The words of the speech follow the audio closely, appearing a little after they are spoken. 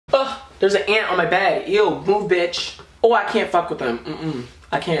There's an ant on my bed. Ew, move, bitch. Oh, I can't fuck with them.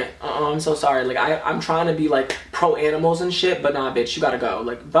 I can't. I'm so sorry. Like, I'm trying to be like pro animals and shit, but nah, bitch, you gotta go.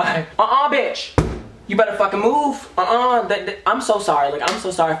 Like, bye. Bitch. You better fucking move. I'm so sorry. Like, I'm so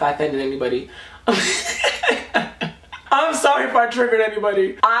sorry if I offended anybody. I'm sorry if I triggered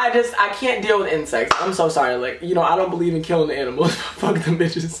anybody. I can't deal with insects. I'm so sorry. Like, you know, I don't believe in killing the animals. Fuck them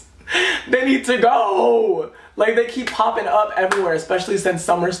bitches. They need to go. Like, they keep popping up everywhere, especially since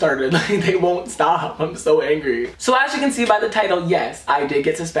summer started. Like, they won't stop. I'm so angry. So as you can see by the title, yes, I did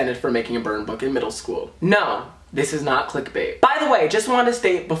get suspended for making a burn book in middle school. No. This is not clickbait. By the way, just wanted to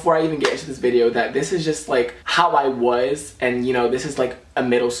state before I even get into this video that this is just like how I was, and you know, this is like a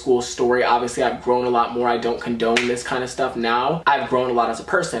middle school story. Obviously, I've grown a lot more. I don't condone this kind of stuff now. I've grown a lot as a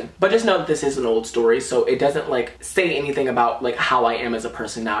person. But just know that this is an old story, so it doesn't like say anything about like how I am as a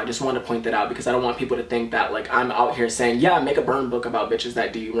person now. I just want to point that out because I don't want people to think that like I'm out here saying, yeah, make a burn book about bitches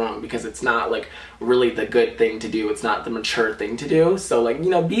that do you wrong, because it's not like really the good thing to do. It's not the mature thing to do. So like, you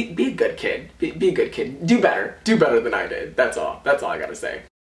know, be a good kid. Be a good kid. Do better. Do better than I did. That's all. That's all I gotta say.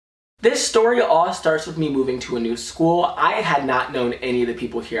 This story all starts with me moving to a new school. I had not known any of the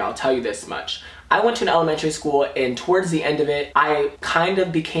people here, I'll tell you this much. I went to an elementary school, and towards the end of it, I kind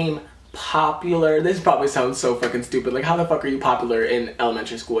of became popular. This probably sounds so fucking stupid. Like, how the fuck are you popular in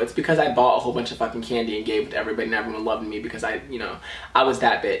elementary school? It's because I bought a whole bunch of fucking candy and gave it to everybody, and everyone loved me because I was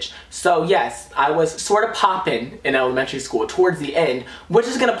that bitch. So yes, I was sort of poppin' in elementary school towards the end, which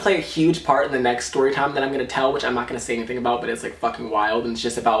is gonna play a huge part in the next story time that I'm gonna tell, which I'm not gonna say anything about, but it's like fucking wild, and it's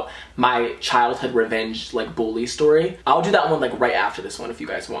just about my childhood revenge, like bully story. I'll do that one like right after this one if you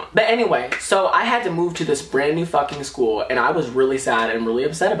guys want. But anyway, so I had to move to this brand new fucking school, and I was really sad and really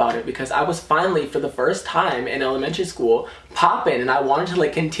upset about it because I was finally, for the first time in elementary school, poppin', and I wanted to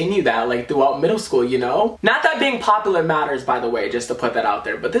like continue that like throughout middle school, you know? Not that being popular matters, by the way, just to put that out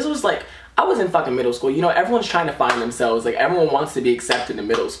there, but this was like, I was in fucking middle school, you know, everyone's trying to find themselves, like everyone wants to be accepted in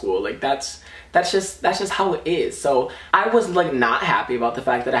middle school, like that's just how it is. So I was like not happy about the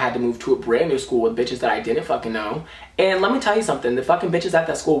fact that I had to move to a brand new school with bitches that I didn't fucking know. And let me tell you something, the fucking bitches at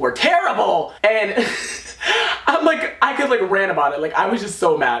that school were terrible! And I'm like, I could like rant about it. Like, I was just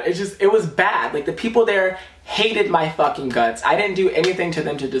so mad. It was bad. Like, the people there hated my fucking guts. I didn't do anything to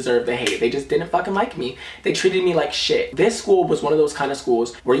them to deserve the hate. They just didn't fucking like me. They treated me like shit. This school was one of those kind of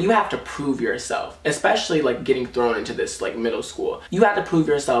schools where you have to prove yourself, especially like getting thrown into this like middle school. You have to prove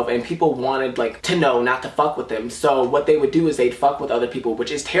yourself, and people wanted like to know not to fuck with them. So what they would do is they'd fuck with other people,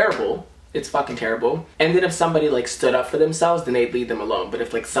 which is terrible. It's fucking terrible. And then if somebody like stood up for themselves, then they'd leave them alone. But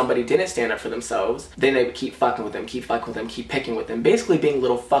if like somebody didn't stand up for themselves, then they would keep fucking with them, keep fucking with them, keep picking with them, basically being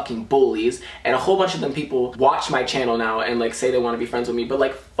little fucking bullies. And a whole bunch of them people watch my channel now and like say they want to be friends with me, but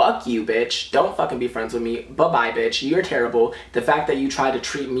like, fuck you, bitch. Don't fucking be friends with me. Bye-bye, bitch. You're terrible. The fact that you tried to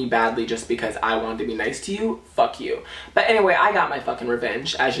treat me badly just because I wanted to be nice to you, fuck you. But anyway, I got my fucking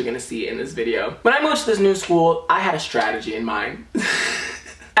revenge, as you're gonna see in this video. When I moved to this new school, I had a strategy in mind.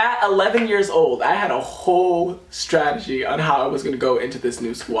 At 11 years old, I had a whole strategy on how I was gonna go into this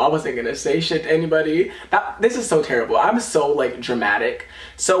new school. I wasn't gonna say shit to anybody. This is so terrible. I'm so like dramatic.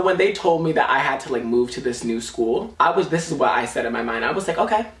 So when they told me that I had to like move to this new school, this is what I said in my mind. I was like,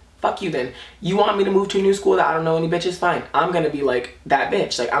 okay, fuck you then. You want me to move to a new school that I don't know any bitches? Fine. I'm gonna be like that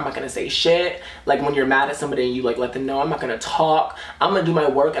bitch. Like, I'm not gonna say shit. Like, when you're mad at somebody and you like let them know, I'm not gonna talk. I'm gonna do my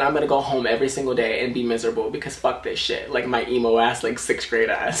work, and I'm gonna go home every single day and be miserable because fuck this shit. Like my emo ass, like 6th grade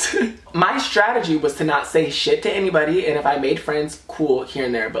ass. My strategy was to not say shit to anybody, and if I made friends, cool, here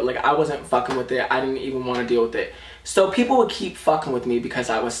and there. But like, I wasn't fucking with it. I didn't even want to deal with it. So people would keep fucking with me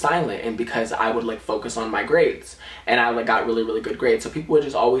because I was silent and because I would like focus on my grades, and I like got really, really good grades. So people would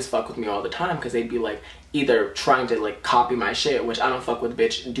just always fuck with me all the time because they'd be like either trying to like copy my shit, which I don't fuck with,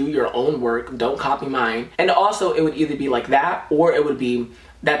 bitch. Do your own work, don't copy mine. And also it would either be like that, or it would be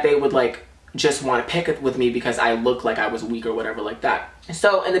that they would like just want to pick it with me because I look like I was weak or whatever like that.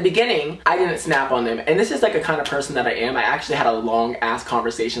 So in the beginning, I didn't snap on them, and this is like a kind of person that I am. I actually had a long ass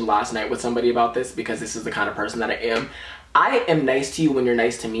conversation last night with somebody about this because this is the kind of person that I am. I am nice to you when you're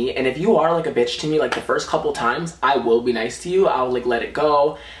nice to me, and if you are like a bitch to me like the first couple times, I will be nice to you. I'll like let it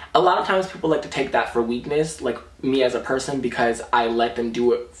go. A lot of times people like to take that for weakness, like me as a person, because I let them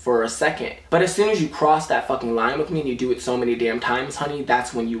do it for a second. But as soon as you cross that fucking line with me and you do it so many damn times, honey,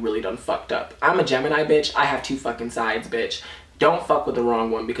 that's when you really done fucked up. I'm a Gemini, bitch. I have 2 fucking sides, bitch. Don't fuck with the wrong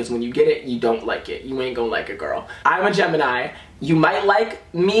one, because when you get it, you don't like it. You ain't gonna like it, girl. I'm a Gemini. You might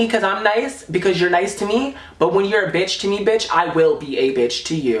like me because I'm nice, because you're nice to me, but when you're a bitch to me, bitch, I will be a bitch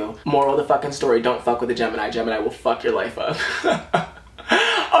to you. Moral of the fucking story, don't fuck with a Gemini. Gemini will fuck your life up.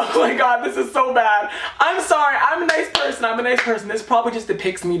 Oh my god, this is so bad. I'm sorry, I'm a nice person, I'm a nice person. This probably just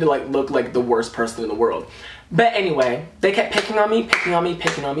depicts me to like look like the worst person in the world. But anyway, they kept picking on me, picking on me,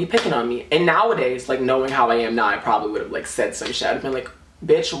 picking on me, picking on me. And nowadays, like knowing how I am now, I probably would have like said some shit. I'd been like,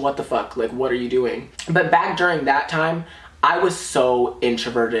 bitch, what the fuck? Like, what are you doing? But back during that time, I was so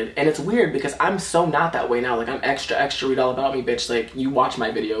introverted. And it's weird because I'm so not that way now. Like, I'm extra, read all about me, bitch. Like, you watch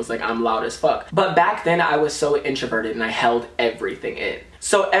my videos, like, I'm loud as fuck. But back then, I was so introverted and I held everything in.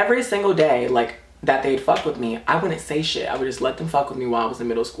 So every single day, like, that they'd fuck with me, I wouldn't say shit. I would just let them fuck with me while I was in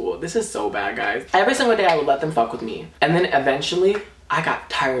middle school. This is so bad, guys. Every single day, I would let them fuck with me. And then eventually, I got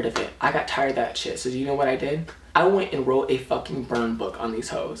tired of it. I got tired of that shit. So do you know what I did? I went and wrote a fucking burn book on these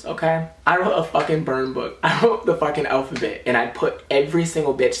hoes, okay? I wrote a fucking burn book. I wrote the fucking alphabet and I put every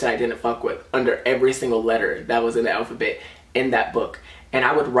single bitch that I didn't fuck with under every single letter that was in the alphabet in that book. And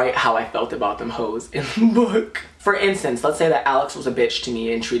I would write how I felt about them hoes in the book. For instance, let's say that Alex was a bitch to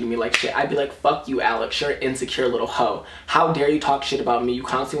me and treated me like shit. I'd be like, fuck you, Alex, you're an insecure little hoe. How dare you talk shit about me? You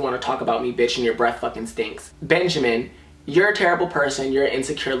constantly want to talk about me, bitch, and your breath fucking stinks. Benjamin, you're a terrible person. You're an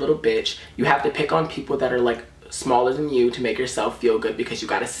insecure little bitch. You have to pick on people that are like smaller than you to make yourself feel good because you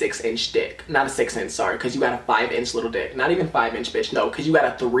got a 6-inch dick. Not a 6-inch, sorry, because you got a 5-inch little dick. Not even 5-inch, bitch. No, because you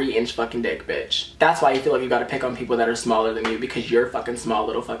got a 3-inch fucking dick, bitch. That's why you feel like you gotta pick on people that are smaller than you because you're a fucking small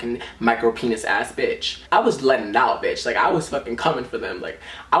little fucking micro penis ass bitch. I was letting it out, bitch. Like, I was fucking coming for them. Like,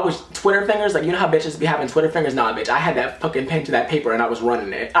 I was Twitter fingers. Like, you know how bitches be having Twitter fingers? Nah, bitch. I had that fucking pen to that paper and I was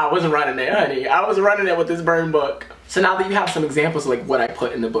running it. I was running it, honey. I was running it with this burn book. So now that you have some examples of like what I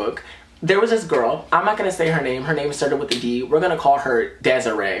put in the book, there was this girl, I'm not gonna say her name. Her name started with a D. We're gonna call her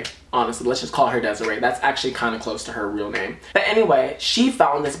Desiree. Honestly, let's just call her Desiree. That's actually kind of close to her real name. But anyway, she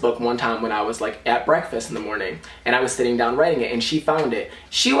found this book one time when I was like at breakfast in the morning and I was sitting down writing it and she found it.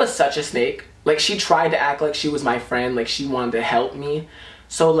 She was such a snake. Like, she tried to act like she was my friend, like she wanted to help me.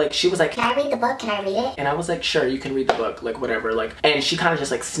 So like she was like, can I read the book? Can I read it? And I was like, sure, you can read the book, like whatever. Like, and she kind of just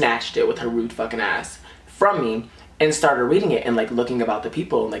like snatched it with her rude fucking ass from me and started reading it and like looking about the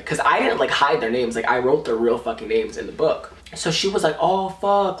people and like, cause I didn't like hide their names. Like, I wrote their real fucking names in the book. So she was like, oh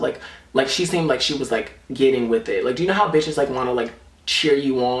fuck, like she seemed like she was like getting with it. Like, do you know how bitches like want to like cheer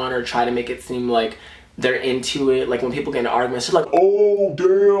you on or try to make it seem like they're into it? Like when people get in arguments, they're like, oh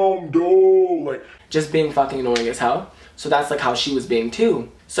damn, dude, like just being fucking annoying as hell. So that's like how she was being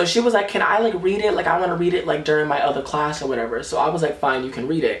too. So she was like, can I like read it? Like, I want to read it like during my other class or whatever. So I was like, fine, you can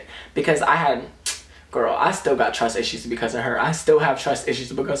read it. Because I had, girl, I still got trust issues because of her. I still have trust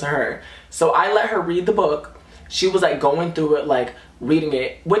issues because of her. So I let her read the book. She was like going through it, like reading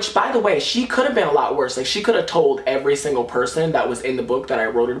it, which by the way, she could have been a lot worse. Like, she could have told every single person that was in the book that I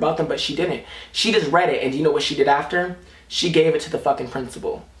wrote it about them, but she didn't. She just read it, and do you know what she did after? She gave it to the fucking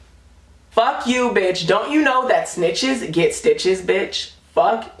principal. Fuck you, bitch. Don't you know that snitches get stitches, bitch?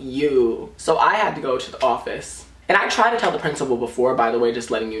 Fuck you. So I had to go to the office. And I tried to tell the principal before, by the way, just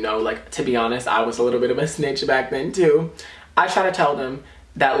letting you know, like, to be honest, I was a little bit of a snitch back then too. I tried to tell them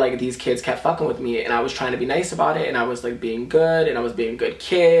that like these kids kept fucking with me and I was trying to be nice about it and I was like being good and I was being a good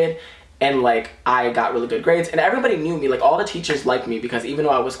kid and like I got really good grades and everybody knew me. Like, all the teachers liked me because even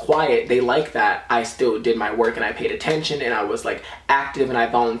though I was quiet, they liked that I still did my work and I paid attention and I was like active and I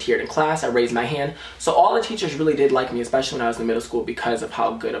volunteered in class. I raised my hand. So all the teachers really did like me, especially when I was in middle school, because of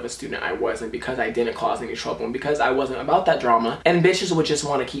how good of a student I was and because I didn't cause any trouble and because I wasn't about that drama. And bitches would just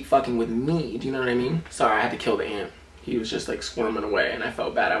want to keep fucking with me. Do you know what I mean? Sorry, I had to kill the ant. He was just like squirming away and I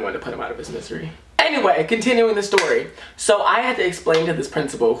felt bad. I wanted to put him out of his misery. Anyway, continuing the story. So I had to explain to this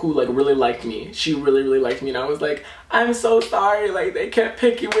principal who like really liked me. She really liked me and I was like, I'm so sorry, like they kept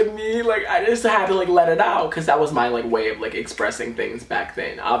picking with me. Like, I just had to like let it out because that was my like way of like expressing things back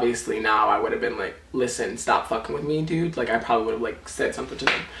then. Obviously now I would have been like, listen, stop fucking with me, dude. Like, I probably would have like said something to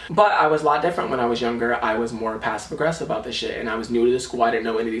them. But I was a lot different when I was younger. I was more passive aggressive about this shit and I was new to the school. I didn't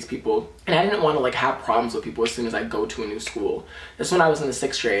know any of these people and I didn't want to like have problems with people as soon as I go to a new school. This is when I was in the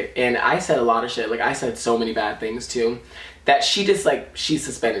 6th grade and I said a lot of shit. Like, I said so many bad things too that she just like, she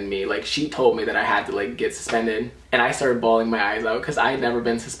suspended me. Like, she told me that I had to like get suspended and I started bawling my eyes out because I had never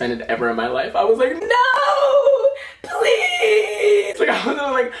been suspended ever in my life. I was like, no, please. Like, I was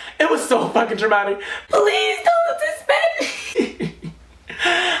like, it was so fucking dramatic. Please don't suspend me.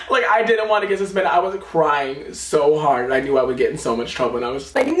 Like, I didn't want to get suspended. I was crying so hard. I knew I would get in so much trouble and I was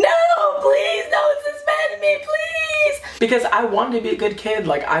just like, no, please don't suspend me, please. Because I wanted to be a good kid.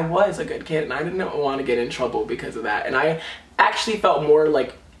 Like, I was a good kid and I didn't want to get in trouble because of that. And I actually felt more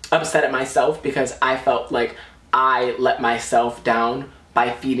like upset at myself because I felt like I let myself down by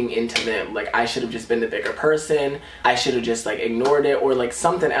feeding into them. Like, I should have just been the bigger person. I should have just like ignored it or like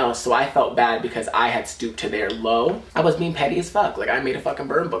something else. So I felt bad because I had stooped to their low. I was being petty as fuck. Like, I made a fucking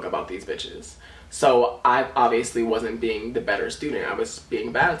burn book about these bitches. So I obviously wasn't being the better student. I was being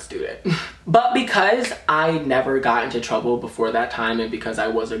a bad student. But because I never got into trouble before that time and because I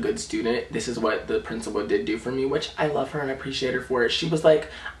was a good student, this is what the principal did do for me, which I love her and I appreciate her for it. She was like,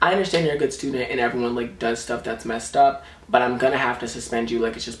 I understand you're a good student and everyone like does stuff that's messed up, but I'm gonna have to suspend you.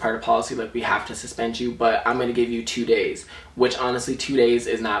 Like, it's just part of policy. Like, we have to suspend you, but I'm gonna give you 2 days, which honestly 2 days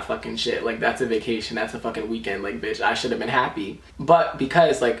is not fucking shit. Like, that's a vacation. That's a fucking weekend. Like, bitch, I should have been happy. But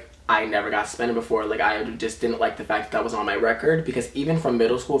because like I never got suspended before, like, I just didn't like the fact that that was on my record, because even from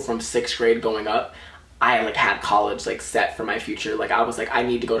middle school, from 6th grade going up, I like had college like set for my future. Like, I was like, I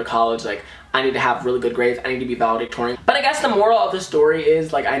need to go to college. Like, I need to have really good grades. I need to be valedictorian. But I guess the moral of the story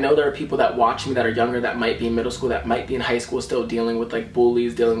is, like, I know there are people that watch me that are younger, that might be in middle school, that might be in high school, still dealing with like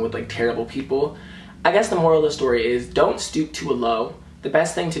bullies, dealing with like terrible people. I guess the moral of the story is, don't stoop to a low. The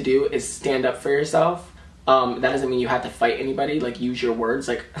best thing to do is stand up for yourself. That doesn't mean you have to fight anybody. Like, use your words.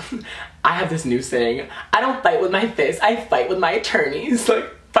 Like, I have this new saying, I don't fight with my fists, I fight with my attorneys. Like,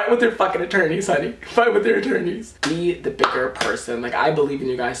 fight with your fucking attorneys, honey. Fight with your attorneys. Be the bigger person. Like, I believe in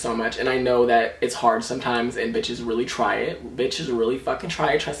you guys so much, and I know that it's hard sometimes, and bitches really try it. Bitches really fucking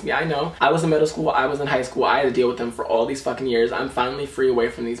try it, trust me, I know. I was in middle school, I was in high school, I had to deal with them for all these fucking years. I'm finally free away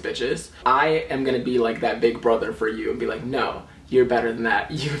from these bitches. I am gonna be like that big brother for you and be like, no, you're better than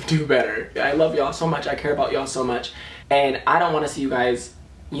that. You do better. I love y'all so much. I care about y'all so much. And I don't want to see you guys,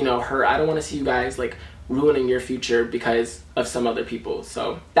 you know, hurt. I don't want to see you guys, like, ruining your future because of some other people.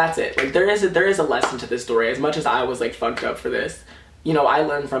 So that's it. Like, there is a lesson to this story. As much as I was, like, fucked up for this, you know, I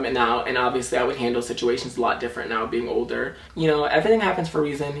learned from it now. And obviously I would handle situations a lot different now being older. You know, everything happens for a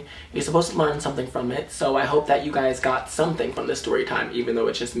reason. You're supposed to learn something from it. So I hope that you guys got something from this story time, even though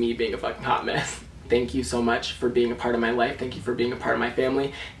it's just me being a fucking hot mess. Thank you so much for being a part of my life. Thank you for being a part of my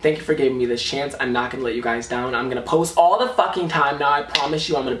family. Thank you for giving me this chance. I'm not gonna let you guys down. I'm gonna post all the fucking time now. I promise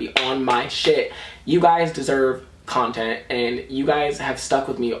you I'm gonna be on my shit. You guys deserve content, and you guys have stuck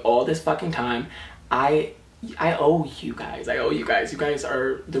with me all this fucking time. I owe you guys. I owe you guys. You guys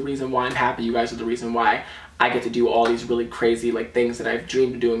are the reason why I'm happy. You guys are the reason why I get to do all these really crazy like things that I've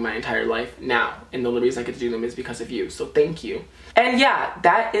dreamed of doing my entire life now. And the only reason I get to do them is because of you. So thank you. And yeah,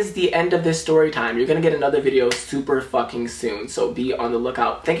 that is the end of this story time. You're gonna get another video super fucking soon. So be on the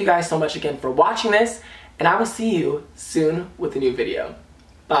lookout. Thank you guys so much again for watching this. And I will see you soon with a new video.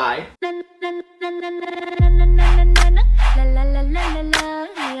 Bye. La la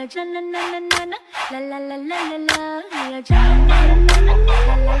la la la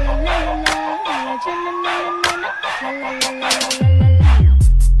la